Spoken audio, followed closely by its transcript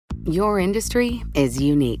Your industry is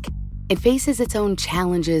unique. It faces its own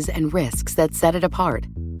challenges and risks that set it apart.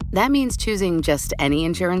 That means choosing just any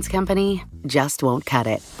insurance company just won't cut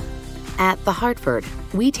it. At The Hartford,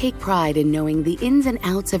 we take pride in knowing the ins and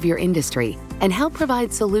outs of your industry and help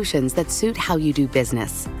provide solutions that suit how you do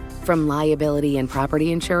business. From liability and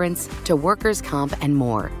property insurance to workers' comp and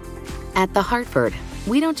more. At The Hartford,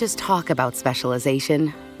 we don't just talk about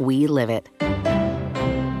specialization, we live it.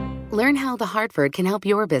 Learn how The Hartford can help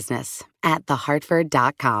your business at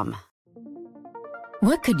thehartford.com.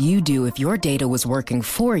 What could you do if your data was working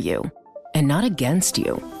for you and not against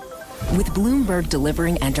you? With Bloomberg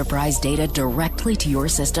delivering enterprise data directly to your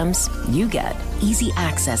systems, you get easy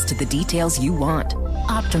access to the details you want,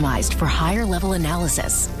 optimized for higher-level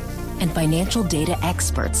analysis, and financial data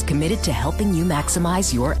experts committed to helping you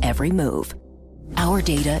maximize your every move. Our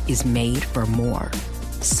data is made for more,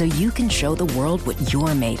 so you can show the world what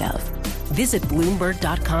you're made of. Visit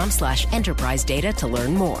Bloomberg.com/enterprise data to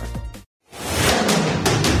learn more.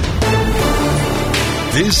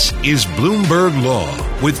 This is Bloomberg Law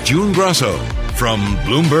with June Grosso from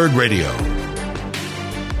Bloomberg Radio.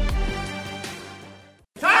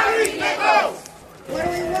 Tyre Nichols! What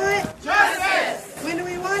do we want? Justice! When do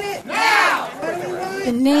we want it? Now! What do we want?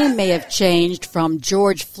 The name may have changed from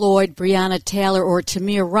George Floyd, Breonna Taylor, or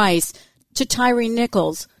Tamir Rice to Tyre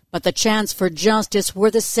Nichols, but the chants for justice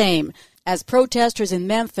were the same as protesters in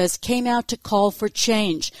Memphis came out to call for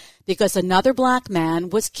change because another black man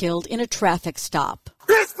was killed in a traffic stop.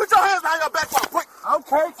 Bitch, put your hands behind your back quick.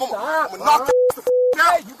 Okay, stop. I'm gonna knock the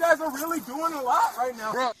out. You guys are really doing a lot right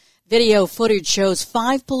now. Video footage shows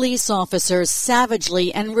 5 police officers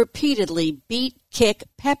savagely and repeatedly beat, kick,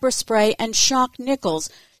 pepper spray, and shock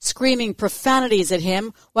Nichols, screaming profanities at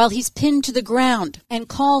him while he's pinned to the ground and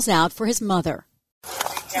calls out for his mother.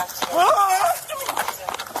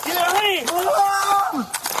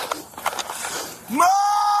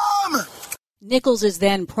 Mom! Nichols is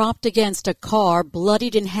then propped against a car,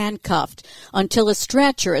 bloodied and handcuffed, until a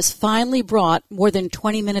stretcher is finally brought more than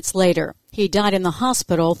 20 minutes later. He died in the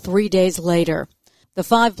hospital 3 days later. The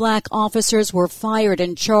 5 black officers were fired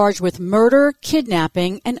and charged with murder,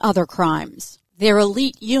 kidnapping, and other crimes. Their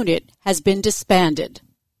elite unit has been disbanded.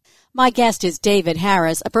 My guest is David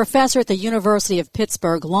Harris, a professor at the University of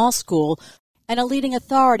Pittsburgh Law School and a leading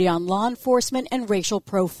authority on law enforcement and racial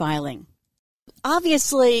profiling.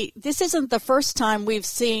 Obviously, this isn't the first time we've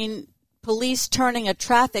seen police turning a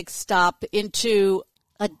traffic stop into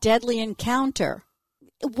a deadly encounter.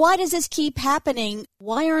 Why does this keep happening?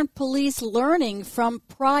 Why aren't police learning from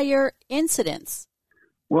prior incidents?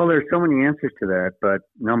 Well, there's so many answers to that, but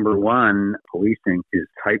number one, policing is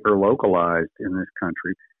hyper-localized in this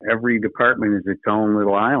country. Every department is its own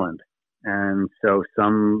little island, and so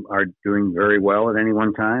some are doing very well at any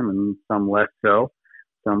one time and some less so.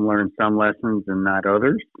 Some learn some lessons and not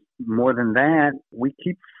others. More than that, we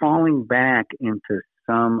keep falling back into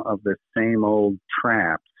some of the same old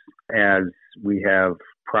traps as we have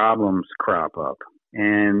problems crop up.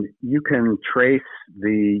 And you can trace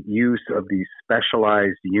the use of these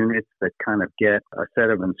specialized units that kind of get a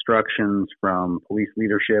set of instructions from police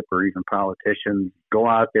leadership or even politicians. Go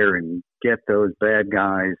out there and get those bad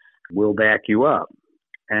guys. We'll back you up.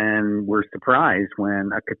 And we're surprised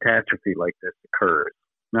when a catastrophe like this occurs.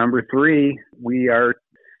 Number 3, we are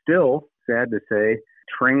still, sad to say,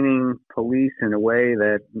 training police in a way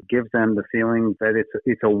that gives them the feeling that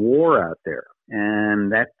it's a war out there. And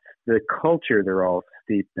that's the culture they're all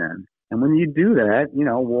steeped in. And when you do that,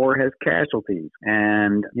 war has casualties.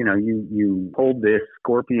 And, you hold this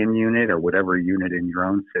Scorpion unit or whatever unit in your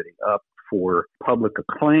own city up for public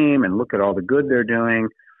acclaim and look at all the good they're doing.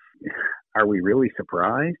 Are we really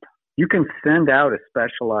surprised? You can send out a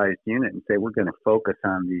specialized unit and say, we're going to focus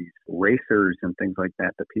on these racers and things like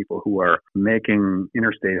that, the people who are making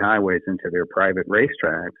interstate highways into their private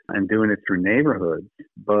racetracks and doing it through neighborhoods.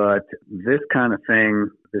 But this kind of thing,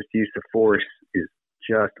 this use of force is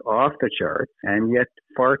just off the charts and yet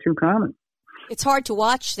far too common. It's hard to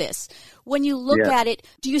watch this. When you look at it,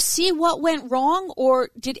 do you see what went wrong or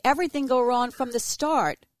did everything go wrong from the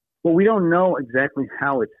start? Well, we don't know exactly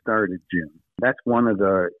how it started, June. That's one of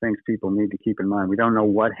the things people need to keep in mind. We don't know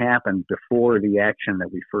what happened before the action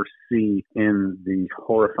that we first see in these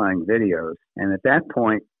horrifying videos. And at that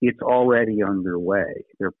point, it's already underway.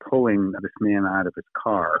 They're pulling this man out of his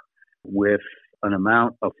car with an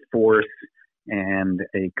amount of force and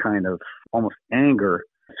a kind of almost anger,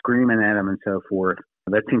 screaming at him and so forth.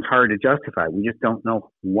 That seems hard to justify. We just don't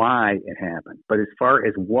know why it happened. But as far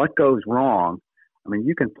as what goes wrong,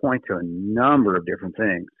 you can point to a number of different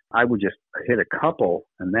things. I would just hit a couple,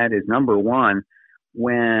 and that is number one,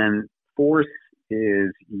 when force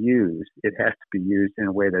is used, it has to be used in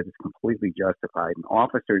a way that is completely justified. And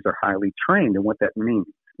officers are highly trained in what that means,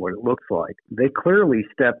 what it looks like. They clearly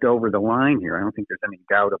stepped over the line here. I don't think there's any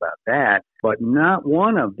doubt about that. But not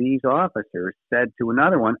one of these officers said to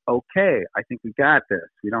another one, okay, I think we got this.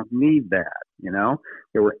 We don't need that. You know,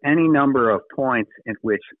 there were any number of points in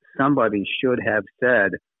which somebody should have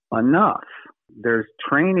said enough. There's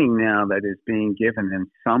training now that is being given in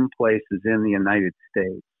some places in the United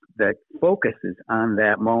States that focuses on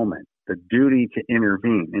that moment, the duty to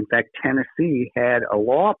intervene. In fact, Tennessee had a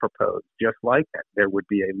law proposed just like that. There would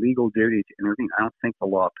be a legal duty to intervene. I don't think the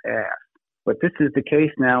law passed. But this is the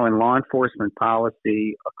case now in law enforcement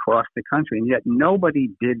policy across the country, and yet nobody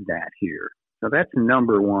did that here. So that's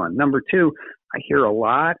number one. Number two, I hear a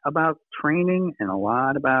lot about training and a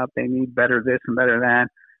lot about they need better this and better that.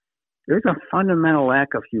 There's a fundamental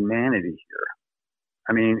lack of humanity here.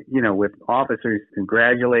 I mean, you know, with officers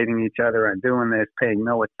congratulating each other on doing this, paying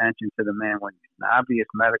no attention to the man when he's in obvious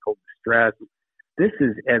medical distress. This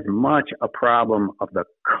is as much a problem of the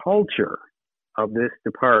culture of this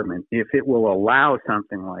department, if it will allow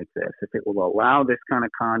something like this, if it will allow this kind of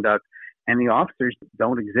conduct, and the officers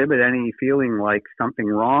don't exhibit any feeling like something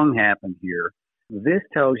wrong happened here. This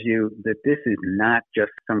tells you that this is not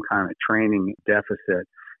just some kind of training deficit.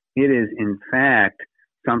 It is, in fact,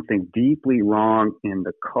 something deeply wrong in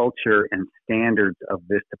the culture and standards of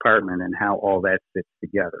this department and how all that fits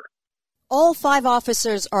together. All 5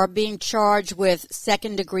 officers are being charged with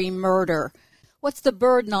second-degree murder. What's the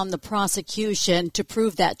burden on the prosecution to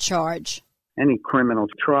prove that charge? Any criminal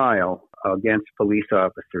trial against police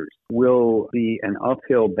officers will be an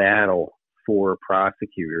uphill battle for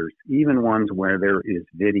prosecutors, even ones where there is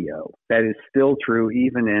video. That is still true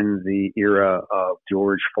even in the era of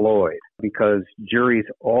George Floyd, because juries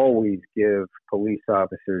always give police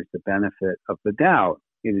officers the benefit of the doubt.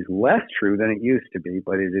 It is less true than it used to be,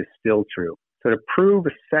 but it is still true. So to prove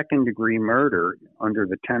a second-degree murder under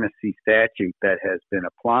the Tennessee statute that has been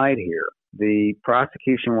applied here, the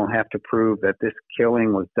prosecution will have to prove that this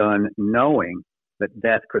killing was done knowing that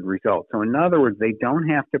death could result. So in other words, they don't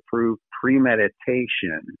have to prove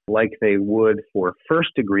premeditation like they would for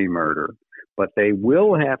first-degree murder, but they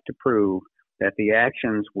will have to prove that the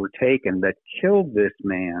actions were taken that killed this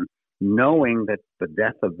man knowing that the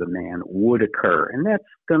death of the man would occur. And that's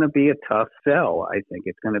going to be a tough sell. I think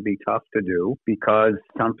it's going to be tough to do because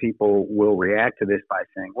some people will react to this by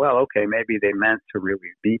saying, well, okay, maybe they meant to really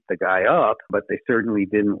beat the guy up, but they certainly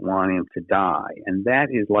didn't want him to die. And that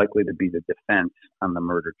is likely to be the defense on the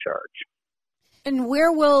murder charge. And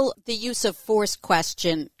where will the use of force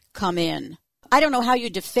question come in? I don't know how you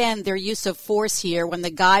defend their use of force here when the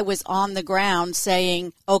guy was on the ground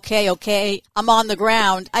saying, okay, I'm on the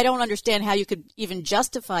ground. I don't understand how you could even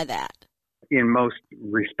justify that. In most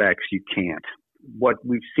respects, you can't. What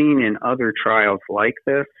we've seen in other trials like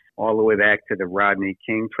this, all the way back to the Rodney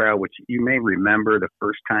King trial, which you may remember the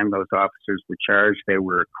first time those officers were charged, they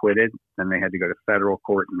were acquitted. Then they had to go to federal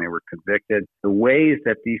court and they were convicted. The ways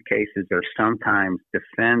that these cases are sometimes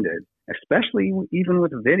defended, especially even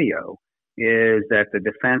with video, is that the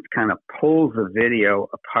defense kind of pulls the video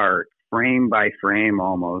apart, frame by frame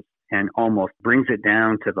almost, and almost brings it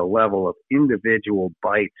down to the level of individual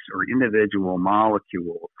bytes or individual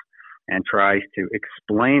molecules and tries to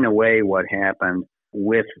explain away what happened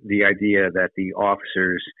with the idea that the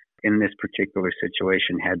officers in this particular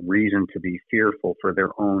situation had reason to be fearful for their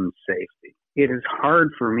own safety. It is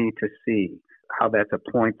hard for me to see how that's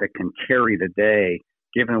a point that can carry the day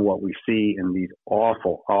given what we see in these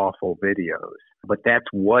awful, awful videos. But that's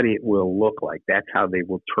what it will look like. That's how they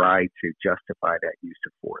will try to justify that use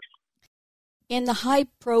of force. In the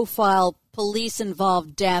high-profile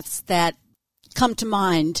police-involved deaths that come to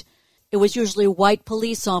mind, it was usually white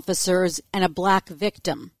police officers and a black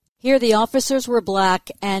victim. Here the officers were black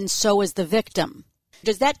and so was the victim.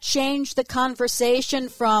 Does that change the conversation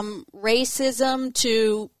from racism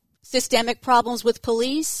to systemic problems with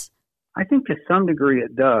police? I think to some degree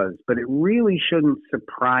it does, but it really shouldn't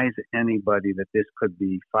surprise anybody that this could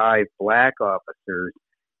be 5 black officers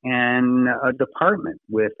and a department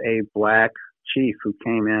with a black chief who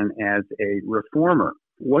came in as a reformer.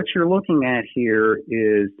 What you're looking at here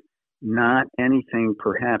is not anything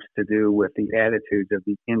perhaps to do with the attitudes of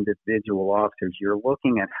the individual officers. You're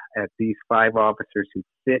looking at these 5 officers who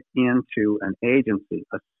fit into an agency,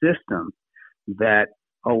 a system that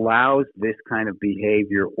allows this kind of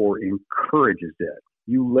behavior or encourages it.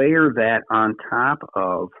 You layer that on top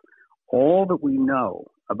of all that we know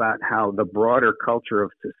about how the broader culture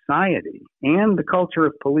of society and the culture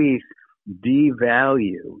of police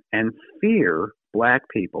devalue and fear black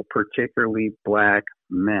people, particularly black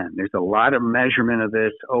men. There's a lot of measurement of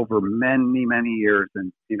this over many, many years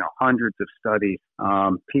and, hundreds of studies.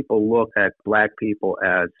 People look at black people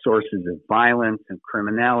as sources of violence and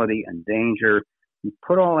criminality and danger. You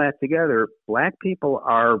put all that together, black people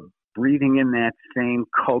are breathing in that same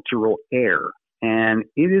cultural air. And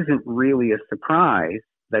it isn't really a surprise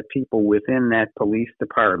that people within that police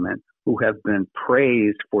department who have been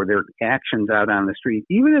praised for their actions out on the street,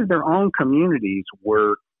 even if their own communities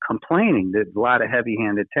were complaining that a lot of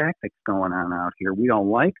heavy-handed tactics going on out here. We don't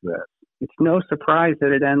like this. It's no surprise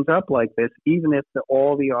that it ends up like this, even if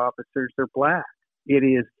all the officers are black. It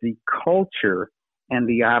is the culture and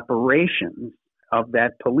the operations of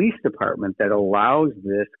that police department that allows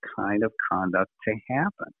this kind of conduct to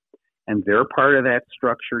happen. And they're part of that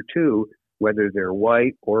structure too, whether they're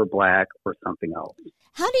white or black or something else.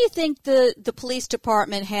 How do you think the police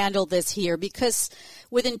department handled this here? Because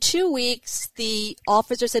within 2 weeks, the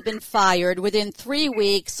officers had been fired. Within 3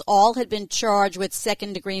 weeks, all had been charged with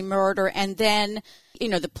second-degree murder. And then,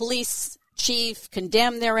 the police chief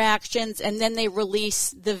condemned their actions, and then they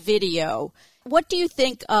released the video. What do you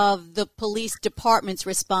think of the police department's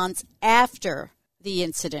response after the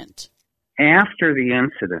incident? After the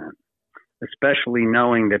incident, especially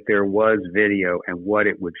knowing that there was video and what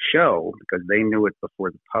it would show, because they knew it before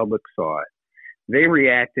the public saw it, they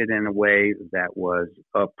reacted in a way that was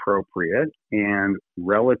appropriate and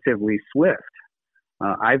relatively swift.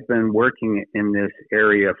 I've been working in this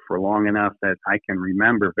area for long enough that I can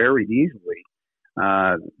remember very easily.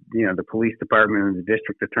 The police department and the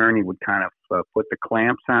district attorney would kind of put the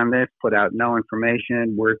clamps on this, put out no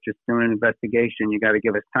information. We're just doing an investigation. You got to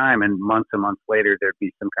give us time. And months and months later, there'd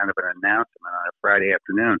be some kind of an announcement on a Friday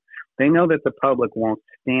afternoon. They know that the public won't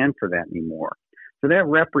stand for that anymore. So that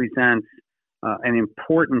represents an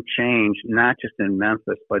important change, not just in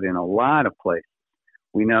Memphis, but in a lot of places.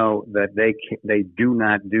 We know that they do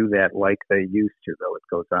not do that like they used to, though it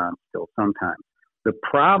goes on still sometimes. The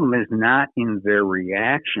problem is not in their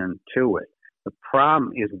reaction to it. The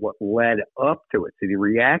problem is what led up to it. So the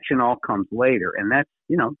reaction all comes later, and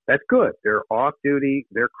that's good. They're off duty.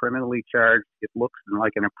 They're criminally charged. It looks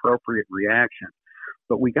like an appropriate reaction.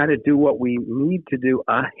 But we got to do what we need to do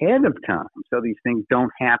ahead of time so these things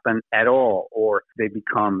don't happen at all or they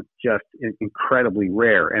become just incredibly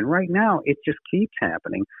rare. And right now, it just keeps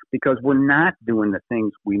happening because we're not doing the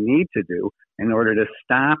things we need to do in order to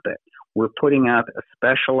stop it. We're putting out a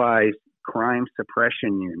specialized crime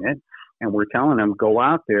suppression unit, and we're telling them, go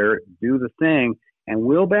out there, do the thing, and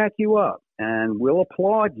we'll back you up, and we'll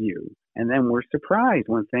applaud you. And then we're surprised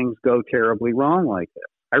when things go terribly wrong like this.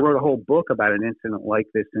 I wrote a whole book about an incident like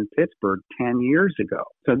this in Pittsburgh 10 years ago.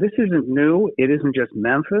 So this isn't new. It isn't just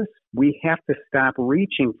Memphis. We have to stop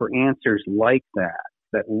reaching for answers like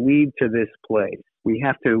that lead to this place. We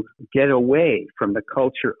have to get away from the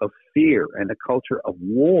culture of fear and the culture of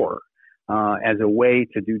war as a way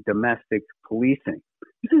to do domestic policing.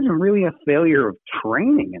 This isn't really a failure of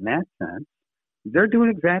training in that sense. They're doing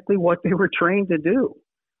exactly what they were trained to do.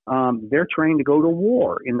 They're trained to go to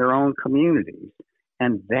war in their own communities.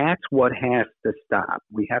 And that's what has to stop.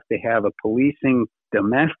 We have to have a policing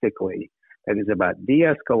domestically that is about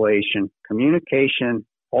de-escalation, communication,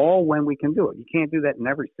 all when we can do it. You can't do that in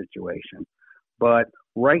every situation. But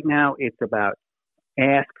right now it's about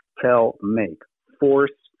ask, tell, make. Force,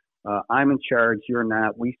 I'm in charge, you're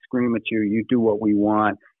not. We scream at you, you do what we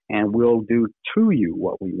want, and we'll do to you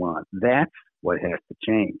what we want. That's what has to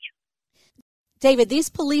change. David, these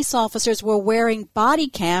police officers were wearing body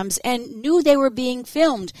cams and knew they were being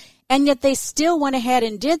filmed, and yet they still went ahead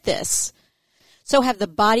and did this. So have the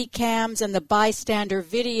body cams and the bystander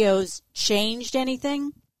videos changed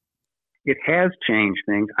anything? It has changed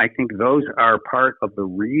things. I think those are part of the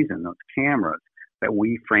reason, those cameras, that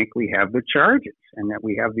we frankly have the charges and that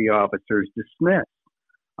we have the officers dismissed.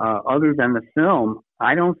 Other than the film,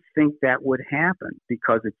 I don't think that would happen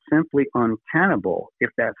because it's simply untenable. If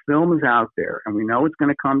that film is out there, and we know it's going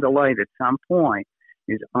to come to light at some point,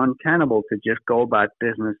 it's untenable to just go about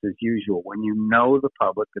business as usual when you know the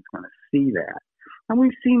public is going to see that. And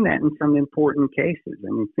we've seen that in some important cases.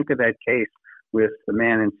 I mean, think of that case with the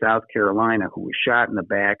man in South Carolina who was shot in the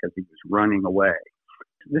back as he was running away.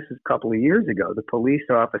 This is a couple of years ago. The police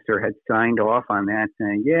officer had signed off on that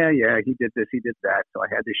saying, yeah, he did this, he did that, so I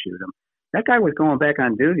had to shoot him. That guy was going back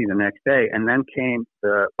on duty the next day, and then came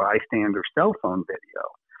the bystander cell phone video,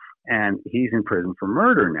 and he's in prison for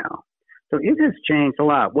murder now. So it has changed a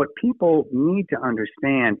lot. What people need to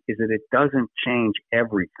understand is that it doesn't change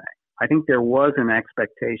everything. I think there was an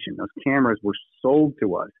expectation. Those cameras were sold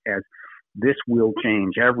to us as this will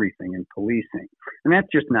change everything in policing. And that's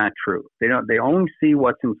just not true. They only see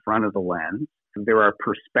what's in front of the lens. There are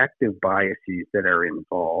perspective biases that are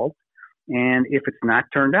involved. And if it's not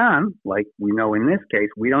turned on, like we know in this case,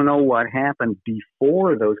 we don't know what happened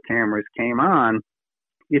before those cameras came on.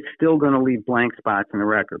 It's still going to leave blank spots in the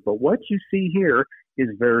record. But what you see here is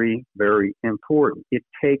very, very important. It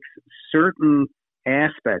takes certain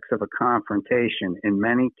aspects of a confrontation, in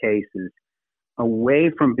many cases,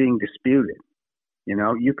 away from being disputed. You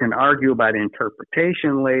know, you can argue about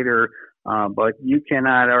interpretation later, but you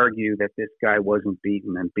cannot argue that this guy wasn't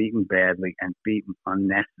beaten and beaten badly and beaten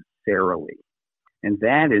unnecessarily. And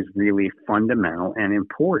that is really fundamental and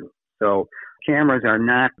important. So cameras are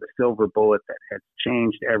not the silver bullet that has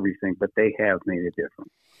changed everything, but they have made a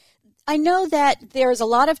difference. I know that there's a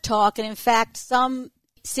lot of talk, and in fact, some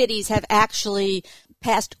cities have actually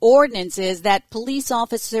passed ordinances that police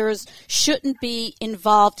officers shouldn't be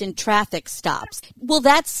involved in traffic stops. Will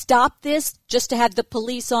that stop this, just to have the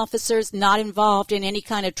police officers not involved in any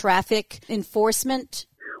kind of traffic enforcement?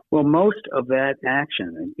 Well, most of that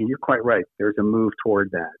action, and you're quite right, there's a move toward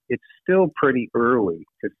that. It's still pretty early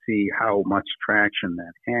to see how much traction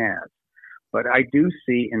that has. But I do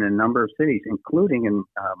see in a number of cities, including in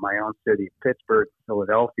my own city, Pittsburgh,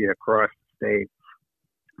 Philadelphia, across the state,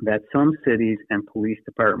 that some cities and police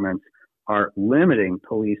departments are limiting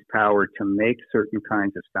police power to make certain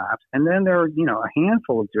kinds of stops. And then there are, a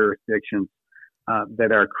handful of jurisdictions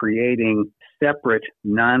that are creating separate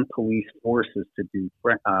non-police forces to do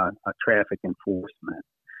traffic enforcement.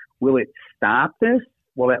 Will it stop this?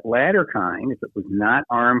 Well, that latter kind, if it was not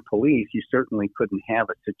armed police, you certainly couldn't have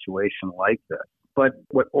a situation like this. But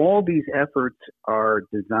what all these efforts are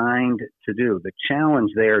designed to do, the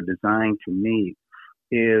challenge they are designed to meet,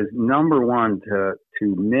 is number one, to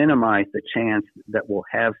minimize the chance that we'll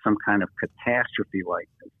have some kind of catastrophe like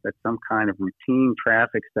this, that some kind of routine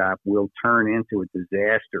traffic stop will turn into a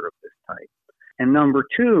disaster of this type. And number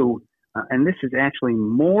two, and this is actually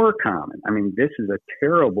more common, this is a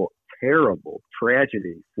terrible, terrible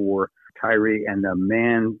tragedy for Tyre and the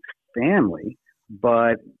man's family,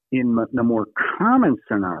 but in the more common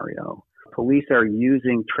scenario, police are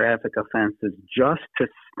using traffic offenses just to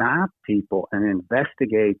stop people and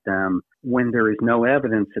investigate them when there is no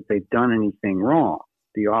evidence that they've done anything wrong.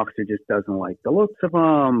 The officer just doesn't like the looks of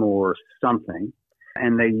them or something,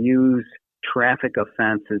 and they use traffic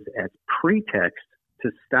offenses as pretext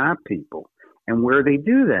to stop people. And where they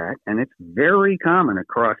do that, and it's very common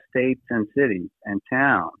across states and cities and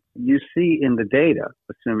towns, you see in the data,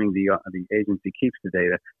 assuming the agency keeps the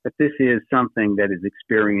data, that this is something that is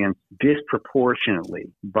experienced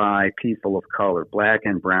disproportionately by people of color, black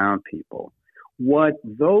and brown people. What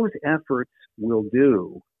those efforts will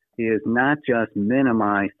do is not just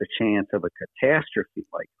minimize the chance of a catastrophe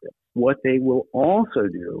like this. What they will also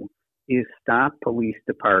do is stop police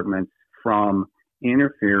departments from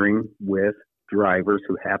interfering with drivers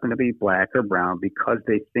who happen to be black or brown because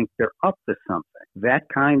they think they're up to something. That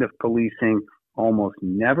kind of policing almost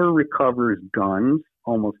never recovers guns,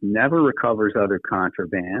 almost never recovers other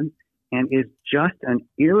contraband, and is just an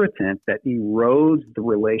irritant that erodes the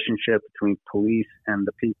relationship between police and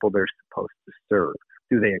the people they're supposed to serve.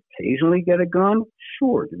 Do they occasionally get a gun?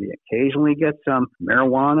 Sure. Do they occasionally get some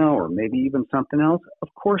marijuana or maybe even something else? Of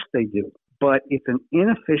course they do. But it's an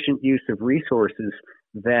inefficient use of resources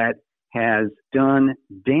that has done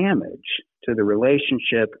damage to the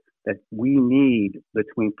relationship that we need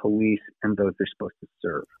between police and those they're supposed to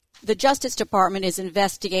serve. The Justice Department is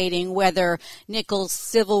investigating whether Nichols'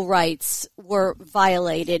 civil rights were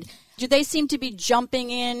violated. Do they seem to be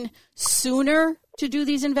jumping in sooner to do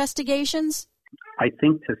these investigations? I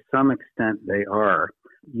think to some extent they are.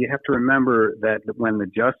 You have to remember that when the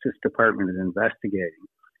Justice Department is investigating,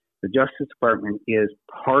 the Justice Department is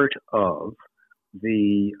part of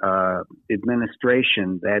the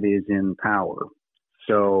administration that is in power.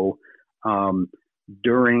 So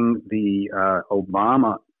during the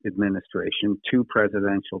Obama administration, 2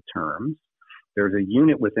 presidential terms, there's a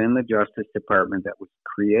unit within the Justice Department that was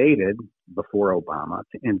created before Obama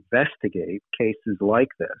to investigate cases like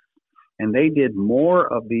this. And they did more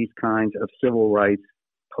of these kinds of civil rights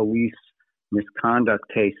police misconduct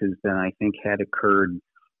cases than I think had occurred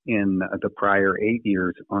in the prior 8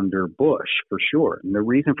 years under Bush, for sure. And the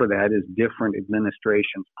reason for that is different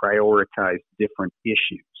administrations prioritized different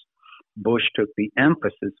issues. Bush took the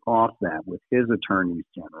emphasis off that with his attorneys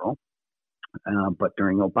general, but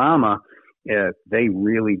during Obama, they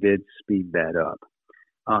really did speed that up.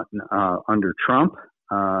 Under Trump,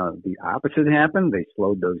 the opposite happened. They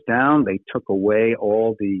slowed those down. They took away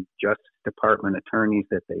all the Justice Department attorneys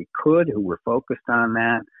that they could who were focused on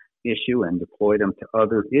that. issue and deploy them to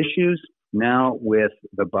other issues. Now, with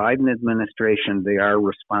the Biden administration, they are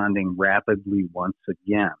responding rapidly once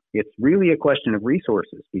again. It's really a question of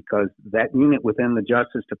resources because that unit within the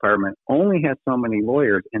Justice Department only has so many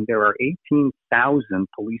lawyers, and there are 18,000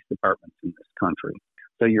 police departments in this country.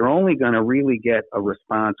 So you're only going to really get a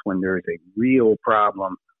response when there is a real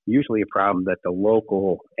problem, usually a problem that the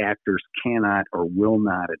local actors cannot or will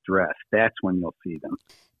not address. That's when you'll see them.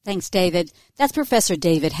 Thanks, David. That's Professor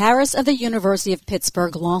David Harris of the University of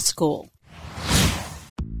Pittsburgh Law School.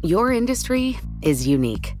 Your industry is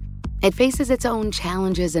unique. It faces its own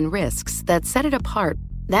challenges and risks that set it apart.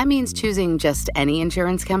 That means choosing just any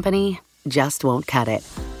insurance company just won't cut it.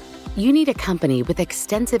 You need a company with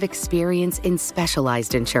extensive experience in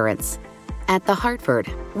specialized insurance. At The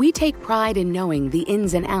Hartford, we take pride in knowing the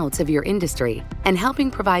ins and outs of your industry and helping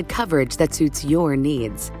provide coverage that suits your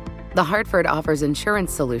needs. The Hartford offers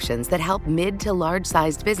insurance solutions that help mid to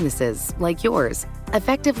large-sized businesses like yours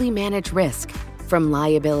effectively manage risk, from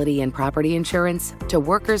liability and property insurance to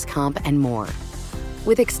workers' comp and more.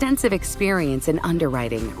 With extensive experience in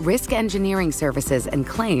underwriting, risk engineering services, and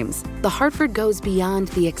claims, The Hartford goes beyond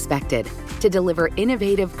the expected to deliver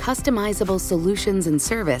innovative, customizable solutions and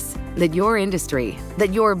service that your industry,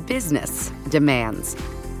 that your business demands.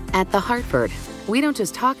 At The Hartford, we don't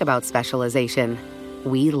just talk about specialization,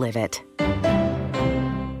 we live it.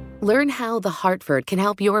 Learn how The Hartford can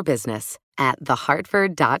help your business at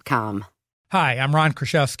thehartford.com. Hi, I'm Ron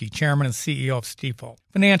Kraszewski, Chairman and CEO of Stifel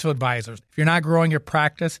Financial Advisors. If you're not growing your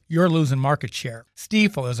practice, you're losing market share.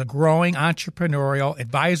 Stifel is a growing, entrepreneurial,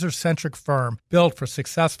 advisor-centric firm built for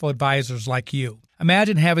successful advisors like you.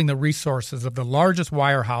 Imagine having the resources of the largest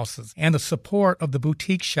wirehouses and the support of the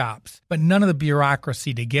boutique shops, but none of the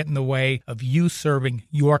bureaucracy to get in the way of you serving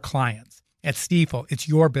your clients. At Stifel, it's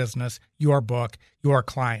your business, your book, your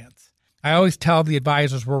clients. I always tell the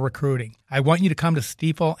advisors we're recruiting, I want you to come to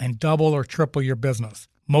Stifel and double or triple your business.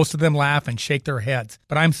 Most of them laugh and shake their heads,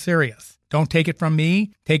 but I'm serious. Don't take it from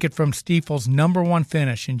me. Take it from Stifel's #1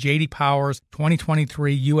 finish in J.D. Power's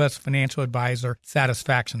 2023 U.S. Financial Advisor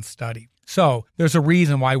Satisfaction Study. So there's a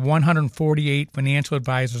reason why 148 financial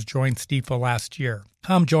advisors joined Stifel last year.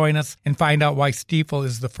 Come join us and find out why Stifel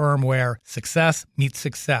is the firm where success meets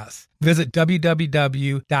success. Visit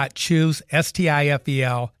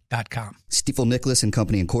www.choosestifel.com. Stifel Nicholas and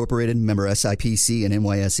Company Incorporated, member SIPC and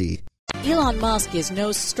NYSE. Elon Musk is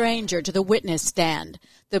no stranger to the witness stand.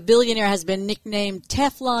 The billionaire has been nicknamed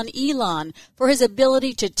Teflon Elon for his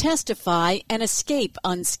ability to testify and escape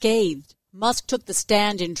unscathed. Musk took the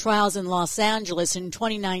stand in trials in Los Angeles in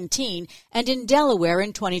 2019 and in Delaware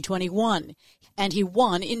in 2021, and he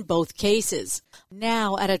won in both cases.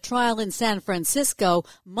 Now, at a trial in San Francisco,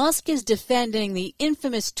 Musk is defending the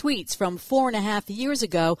infamous tweets from 4.5 years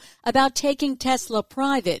ago about taking Tesla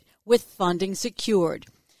private with funding secured.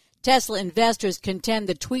 Tesla investors contend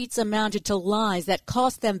the tweets amounted to lies that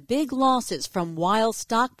cost them big losses from wild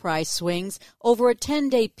stock price swings over a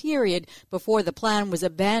 10-day period before the plan was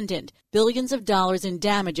abandoned. Billions of dollars in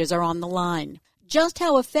damages are on the line. Just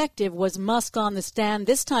how effective was Musk on the stand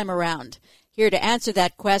this time around? Here to answer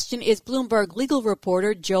that question is Bloomberg legal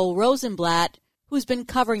reporter Joel Rosenblatt, who's been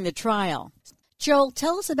covering the trial. Joel,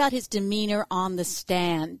 tell us about his demeanor on the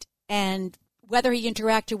stand and whether he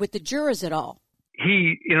interacted with the jurors at all.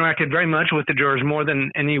 He interacted very much with the jurors, more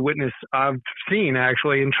than any witness I've seen,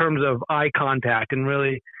 actually, in terms of eye contact and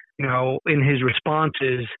really, in his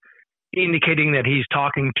responses, indicating that he's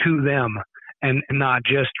talking to them and not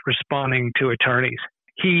just responding to attorneys.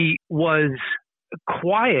 He was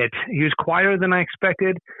quiet. He was quieter than I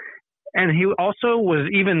expected. And he also was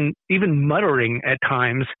even muttering at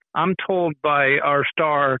times. I'm told by our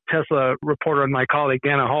star Tesla reporter and my colleague,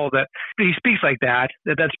 Dana Hall, that he speaks like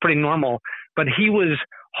that's pretty normal. But he was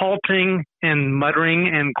halting and muttering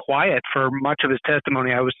and quiet for much of his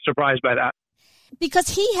testimony. I was surprised by that. Because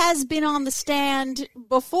he has been on the stand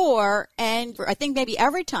before, and I think maybe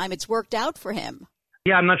every time it's worked out for him.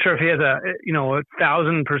 Yeah, I'm not sure if he has a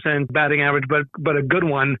 1,000% batting average, but a good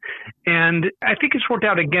one. And I think it's worked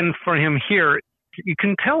out again for him here. You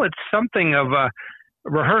can tell it's something of a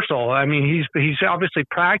rehearsal. I mean, he's obviously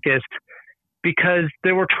practiced, because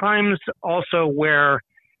there were times also where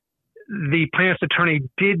the plaintiff's attorney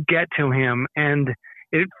did get to him, and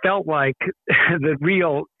it felt like the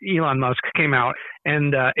real Elon Musk came out,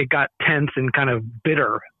 and it got tense and kind of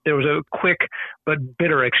bitter. There was a quick but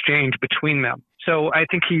bitter exchange between them. So I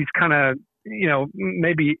think he's kind of,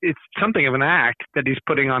 maybe it's something of an act that he's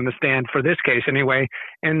putting on the stand for this case anyway.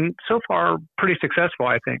 And so far, pretty successful,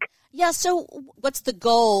 I think. Yeah, so what's the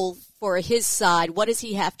goal for his side? What does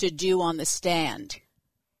he have to do on the stand?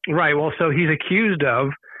 Right. Well, so he's accused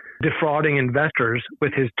of defrauding investors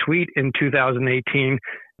with his tweet in 2018,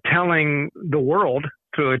 telling the world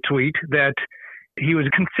through a tweet that he was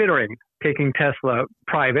considering taking Tesla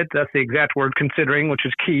private. That's the exact word, considering, which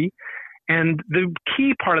is key. And the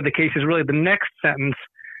key part of the case is really the next sentence,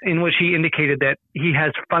 in which he indicated that he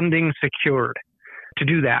has funding secured to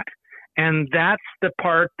do that. And that's the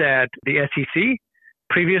part that the SEC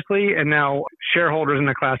previously and now shareholders in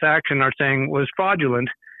the class action are saying was fraudulent.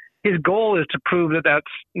 His goal is to prove that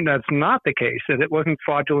that's not the case, that it wasn't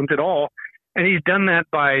fraudulent at all. And he's done that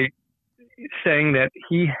by saying that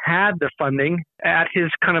he had the funding at his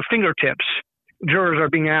kind of fingertips. Jurors are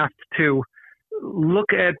being asked to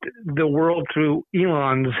look at the world through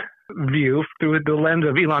Elon's view, through the lens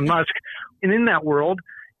of Elon Musk. And in that world,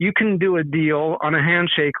 you can do a deal on a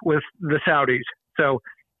handshake with the Saudis. So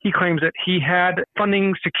he claims that he had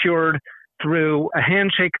funding secured through a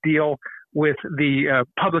handshake deal with the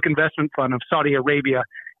Public Investment Fund of Saudi Arabia.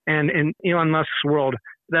 And in Elon Musk's world,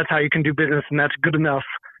 that's how you can do business, and that's good enough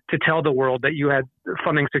to tell the world that you had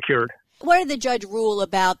funding secured. What did the judge rule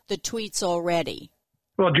about the tweets already?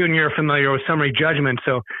 Well, June, you're familiar with summary judgment.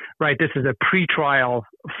 So, right, this is a pretrial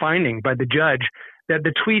finding by the judge that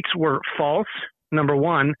the tweets were false, number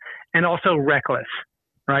one, and also reckless,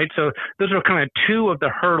 right? So those are kind of two of the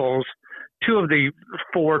hurdles, two of the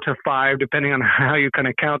 4 to 5, depending on how you kind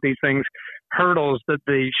of count these things, hurdles that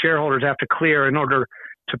the shareholders have to clear in order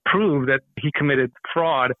to prove that he committed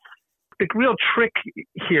fraud. The real trick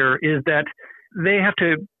here is that they have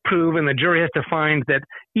to prove, and the jury has to find, that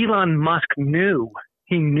Elon Musk knew.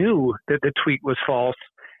 He knew that the tweet was false,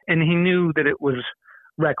 and he knew that it was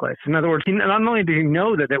reckless. In other words, not only did he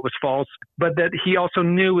know that it was false, but that he also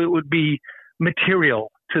knew it would be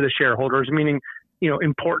material to the shareholders, meaning,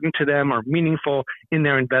 important to them or meaningful in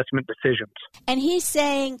their investment decisions. And he's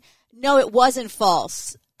saying, no, it wasn't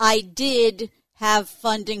false. I did have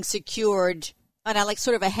funding secured on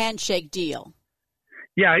sort of a handshake deal.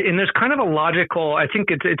 Yeah, and there's kind of a logical, I think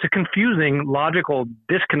it's a confusing logical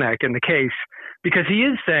disconnect in the case, because he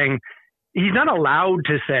is saying he's not allowed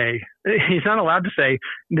to say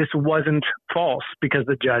this wasn't false because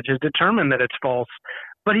the judge has determined that it's false.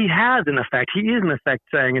 But he is in effect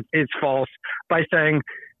saying it's false by saying,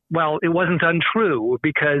 well, it wasn't untrue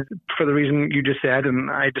because for the reason you just said and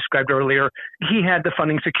I described earlier, he had the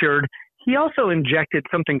funding secured. He also injected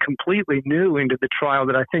something completely new into the trial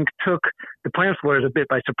that I think took the plaintiff's lawyers a bit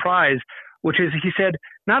by surprise, which is he said,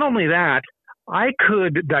 not only that, I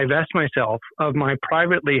could divest myself of my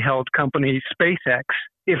privately held company, SpaceX,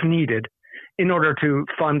 if needed, in order to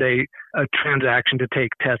fund a transaction to take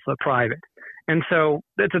Tesla private. And so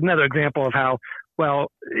that's another example of how,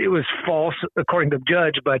 well, it was false according to the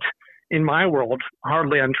judge, but in my world,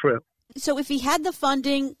 hardly untrue. So if he had the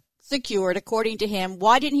funding secured, according to him,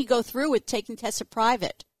 why didn't he go through with taking Tesla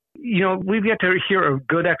private? We've yet to hear a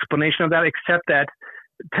good explanation of that, except that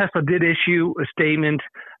Tesla did issue a statement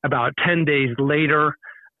about 10 days later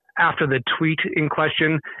after the tweet in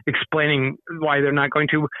question, explaining why they're not going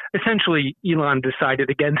to. Essentially, Elon decided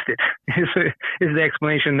against it, is the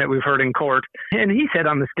explanation that we've heard in court. And he said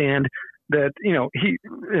on the stand that, he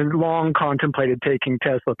long contemplated taking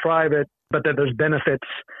Tesla private, but that there's benefits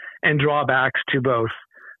and drawbacks to both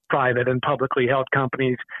private and publicly held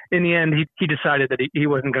companies. In the end, he decided that he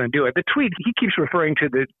wasn't going to do it. The tweet, he keeps referring to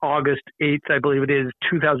the August 8th, I believe it is,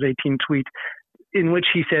 2018 tweet, in which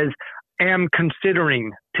he says, am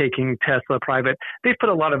considering taking Tesla private. They put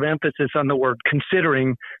a lot of emphasis on the word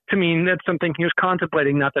considering to mean that's something he was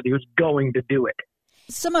contemplating, not that he was going to do it.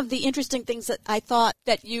 Some of the interesting things that I thought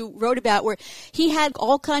that you wrote about were he had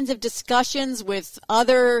all kinds of discussions with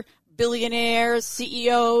other billionaires,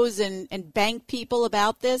 CEOs, and bank people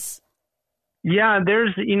about this? Yeah,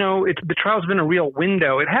 the trial's been a real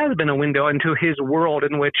window. It has been a window into his world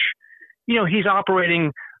in which, he's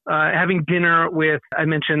operating, having dinner with, I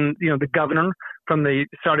mentioned, the governor from the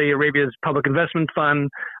Saudi Arabia's Public Investment Fund.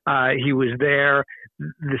 He was there.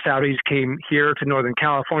 The Saudis came here to Northern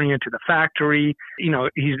California to the factory.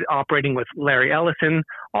 He's operating with Larry Ellison,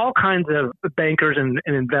 all kinds of bankers and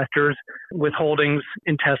investors with holdings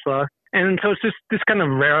in Tesla. And so it's just this kind of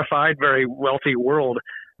rarefied, very wealthy world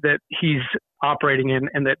that he's operating in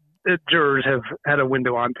and that jurors have had a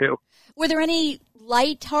window onto. Were there any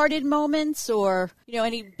lighthearted moments or,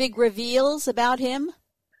 any big reveals about him?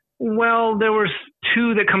 Well, there was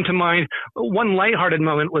two that come to mind. One lighthearted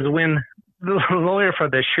moment was when the lawyer for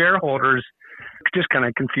the shareholders, just kind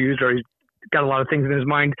of confused, or he's got a lot of things in his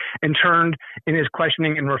mind, and turned in his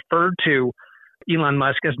questioning and referred to Elon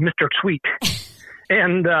Musk as Mr. Tweet.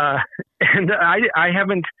 And I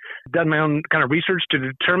haven't done my own kind of research to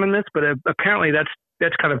determine this, but apparently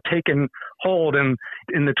that's kind of taken hold in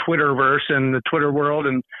the Twitterverse and the Twitter world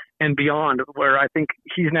and beyond, where I think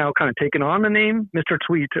he's now kind of taken on the name Mr.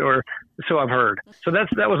 Tweet, or so I've heard. So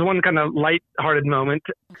that was one kind of light-hearted moment.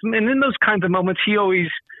 And in those kinds of moments, he always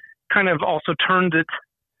kind of also turned it,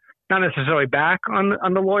 not necessarily back on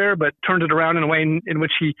the lawyer, but turned it around in a way in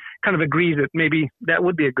which he kind of agrees that maybe that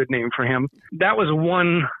would be a good name for him. That was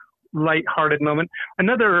one light-hearted moment.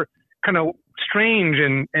 Another kind of strange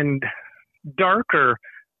and darker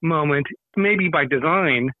moment, maybe by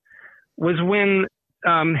design, was when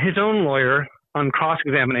his own lawyer on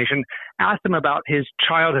cross-examination asked him about his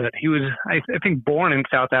childhood. He was, I think, born in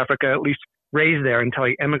South Africa, at least raised there until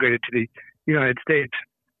he emigrated to the United States.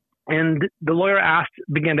 And the lawyer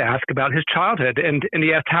began to ask about his childhood, and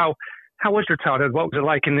he asked, how was your childhood? What was it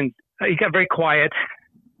like? And then he got very quiet.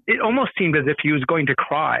 It almost seemed as if he was going to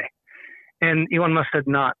cry. And Elon Musk said,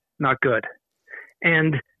 not good.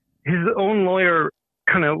 And his own lawyer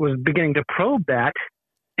kind of was beginning to probe that,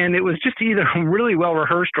 and it was just either really well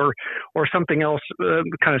rehearsed or something else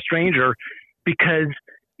kind of stranger, because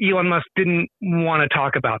Elon Musk didn't want to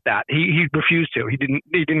talk about that. He refused to. He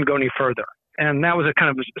didn't go any further. And that was a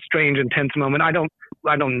kind of a strange, intense moment. I don't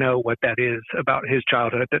know what that is about his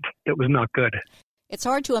childhood that was not good. It's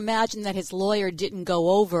hard to imagine that his lawyer didn't go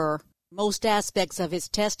over most aspects of his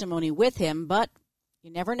testimony with him, but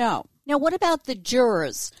you never know. Now, what about the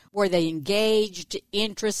jurors? Were they engaged,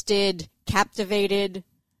 interested, captivated?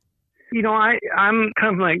 I'm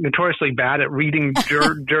kind of like notoriously bad at reading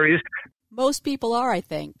juries. Most people are, I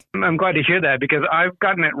think. I'm glad to hear that, because I've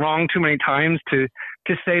gotten it wrong too many times to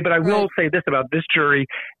say, but I will say this about this jury.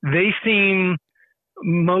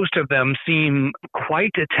 Most of them seem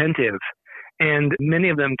quite attentive, and many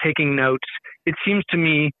of them taking notes. It seems to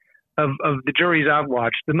me, of the juries I've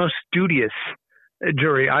watched, the most studious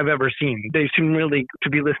jury I've ever seen. They seem really to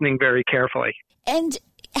be listening very carefully. And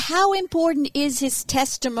how important is his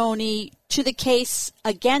testimony to the case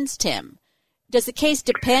against him? Does the case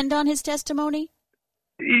depend on his testimony?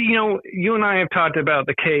 You and I have talked about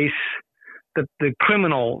the case, the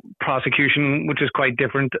criminal prosecution, which is quite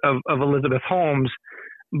different, of Elizabeth Holmes.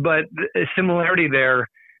 But a similarity there,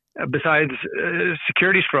 besides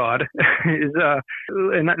securities fraud, is,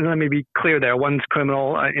 and let me be clear there, one's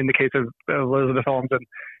criminal in the case of Elizabeth Holmes,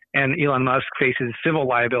 and Elon Musk faces civil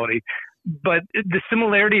liability. But the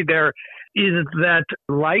similarity there is that,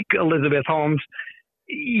 like Elizabeth Holmes,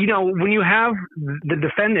 when you have the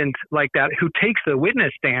defendant like that who takes the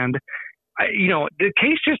witness stand, the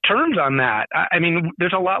case just turns on that. I mean,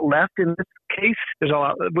 there's a lot left in this case. There's a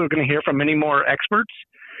lot we're going to hear from many more experts.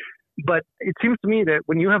 But it seems to me that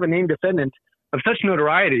when you have a named defendant of such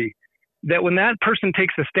notoriety, that when that person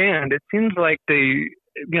takes a stand, it seems like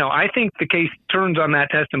I think the case turns on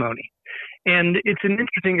that testimony. And it's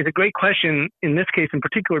a great question in this case in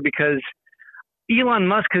particular, because Elon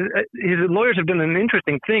Musk, his lawyers have done an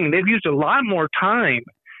interesting thing. They've used a lot more time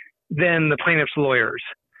than the plaintiff's lawyers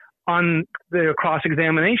on their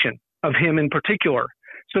cross-examination of him in particular.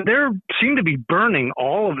 So they seem to be burning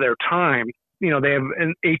all of their time. They have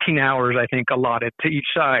 18 hours, I think, allotted to each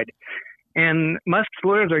side. And Musk's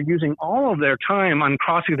lawyers are using all of their time on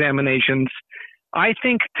cross-examinations, I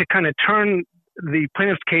think, to kind of turn the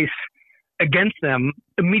plaintiff's case against them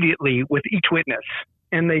immediately with each witness.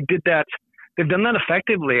 And they did that. They've done that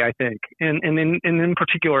effectively, I think, and in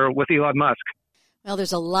particular with Elon Musk. Well,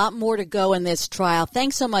 there's a lot more to go in this trial.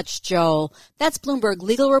 Thanks so much, Joel. That's Bloomberg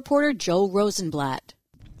legal reporter Joel Rosenblatt.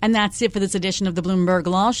 And that's it for this edition of the Bloomberg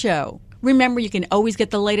Law Show. Remember, you can always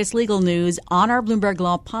get the latest legal news on our Bloomberg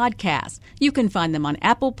Law podcast. You can find them on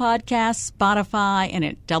Apple Podcasts, Spotify, and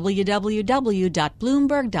at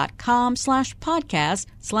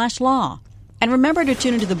www.bloomberg.com/podcast/law. And remember to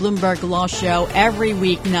tune into the Bloomberg Law Show every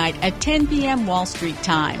weeknight at 10 p.m. Wall Street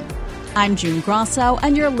time. I'm June Grosso,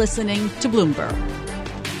 and you're listening to Bloomberg.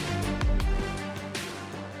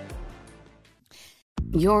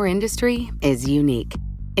 Your industry is unique.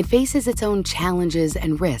 It faces its own challenges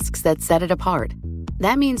and risks that set it apart.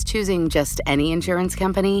 That means choosing just any insurance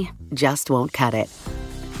company just won't cut it.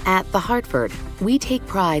 At The Hartford, we take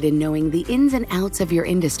pride in knowing the ins and outs of your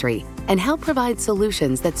industry and help provide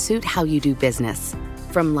solutions that suit how you do business.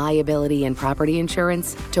 From liability and property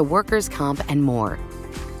insurance to workers' comp and more.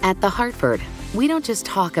 At The Hartford, we don't just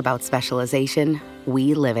talk about specialization,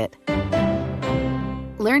 we live it.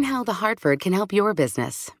 Learn how The Hartford can help your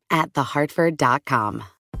business at thehartford.com.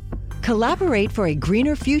 Collaborate for a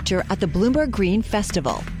greener future at the Bloomberg Green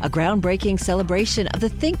Festival, a groundbreaking celebration of the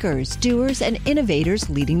thinkers, doers, and innovators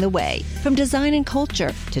leading the way. From design and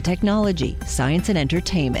culture to technology, science, and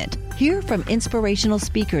entertainment. Hear from inspirational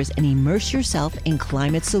speakers and immerse yourself in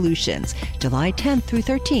climate solutions. July 10th through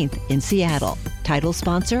 13th in Seattle. Title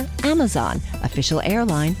sponsor, Amazon. Official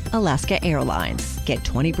airline, Alaska Airlines. Get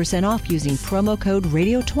 20% off using promo code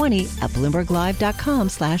radio20 at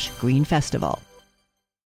BloombergLive.com/Green Festival.